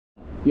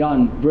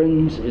Jan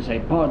Vrins is a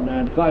partner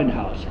at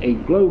Guidehouse, a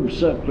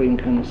globe-circling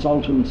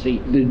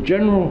consultancy. The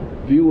general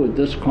view at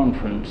this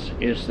conference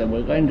is that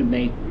we're going to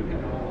make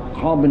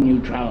carbon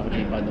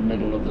neutrality by the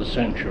middle of the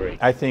century.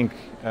 I think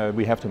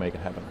we have to make it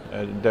happen.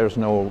 There's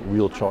no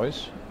real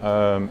choice.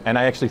 And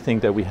I actually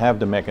think that we have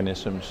the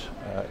mechanisms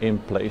in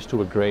place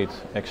to a great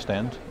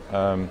extent.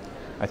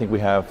 I think we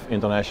have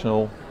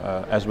international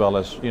as well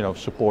as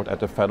support at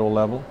the federal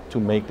level to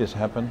make this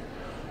happen.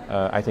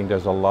 I think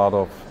there's a lot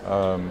of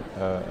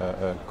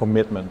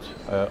commitment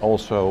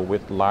also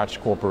with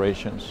large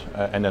corporations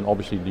and then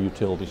obviously the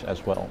utilities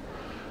as well.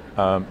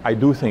 I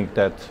do think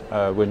that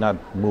we're not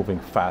moving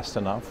fast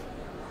enough,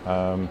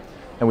 and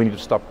we need to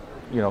stop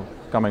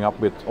coming up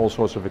with all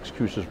sorts of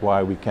excuses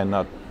why we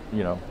cannot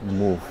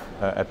move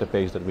at the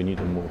pace that we need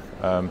to move.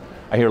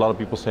 I hear a lot of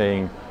people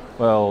saying,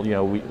 well,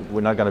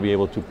 we're not going to be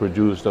able to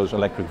produce those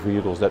electric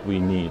vehicles that we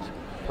need.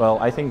 Well,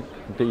 I think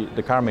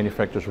the car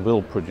manufacturers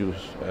will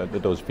produce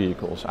those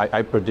vehicles.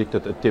 I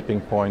predicted a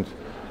tipping point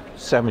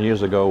 7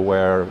 years ago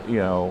where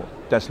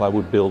Tesla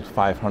would build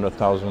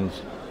 500,000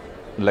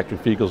 electric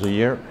vehicles a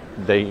year.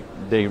 They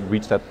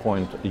reached that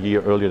point a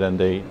year earlier than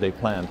they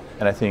planned,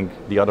 and I think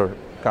the other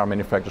car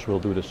manufacturers will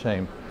do the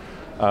same.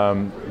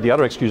 The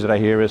other excuse that I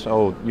hear is,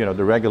 oh,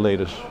 the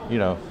regulators,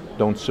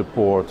 don't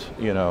support,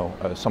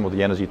 some of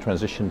the energy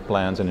transition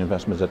plans and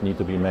investments that need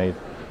to be made.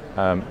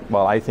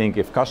 Well, I think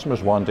if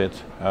customers want it,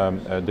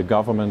 the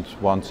government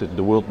wants it,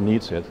 the world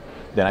needs it,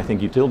 then I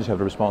think utilities have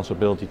the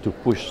responsibility to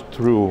push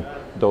through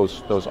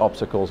those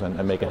obstacles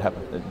and make it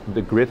happen.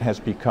 The grid has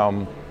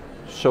become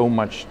so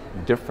much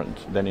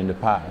different than in the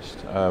past,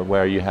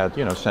 where you had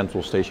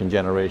central station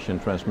generation,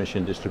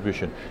 transmission,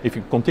 distribution. If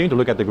you continue to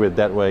look at the grid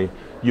that way,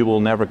 you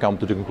will never come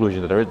to the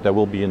conclusion that there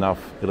will be enough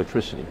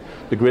electricity.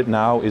 The grid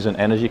now is an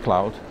energy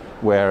cloud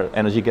where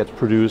energy gets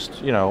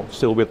produced,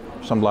 still with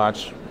some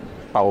large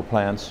power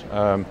plants,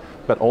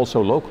 but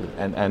also locally,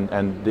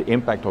 and the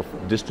impact of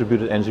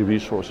distributed energy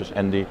resources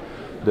and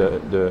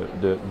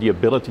the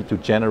ability to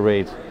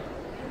generate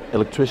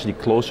electricity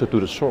closer to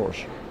the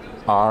source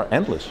are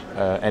endless,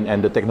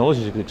 and the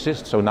technologies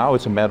exist. So now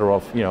it's a matter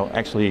of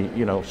actually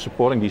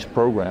supporting these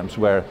programs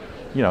where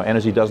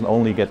energy doesn't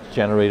only get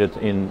generated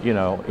in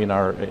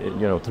our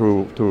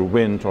through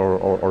wind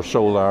or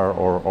solar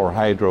or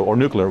hydro or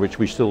nuclear, which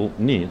we still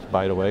need,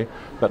 by the way,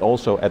 but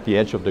also at the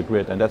edge of the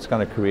grid, and that's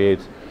going to create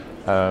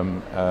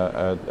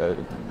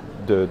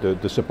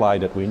the supply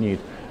that we need.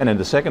 And then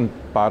the second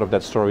part of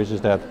that story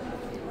is that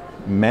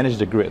manage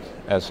the grid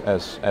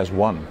as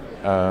one.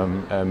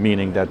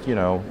 Meaning that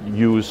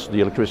use the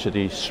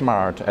electricity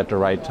smart at the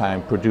right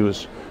time,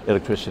 produce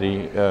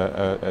electricity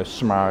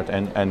smart,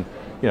 and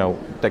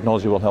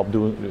technology will help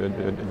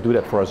do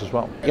that for us as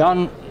well.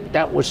 Jan,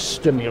 that was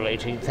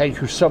stimulating. Thank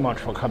you so much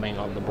for coming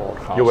on the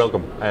broadcast. You're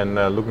welcome, and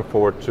looking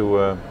forward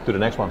to the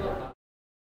next one.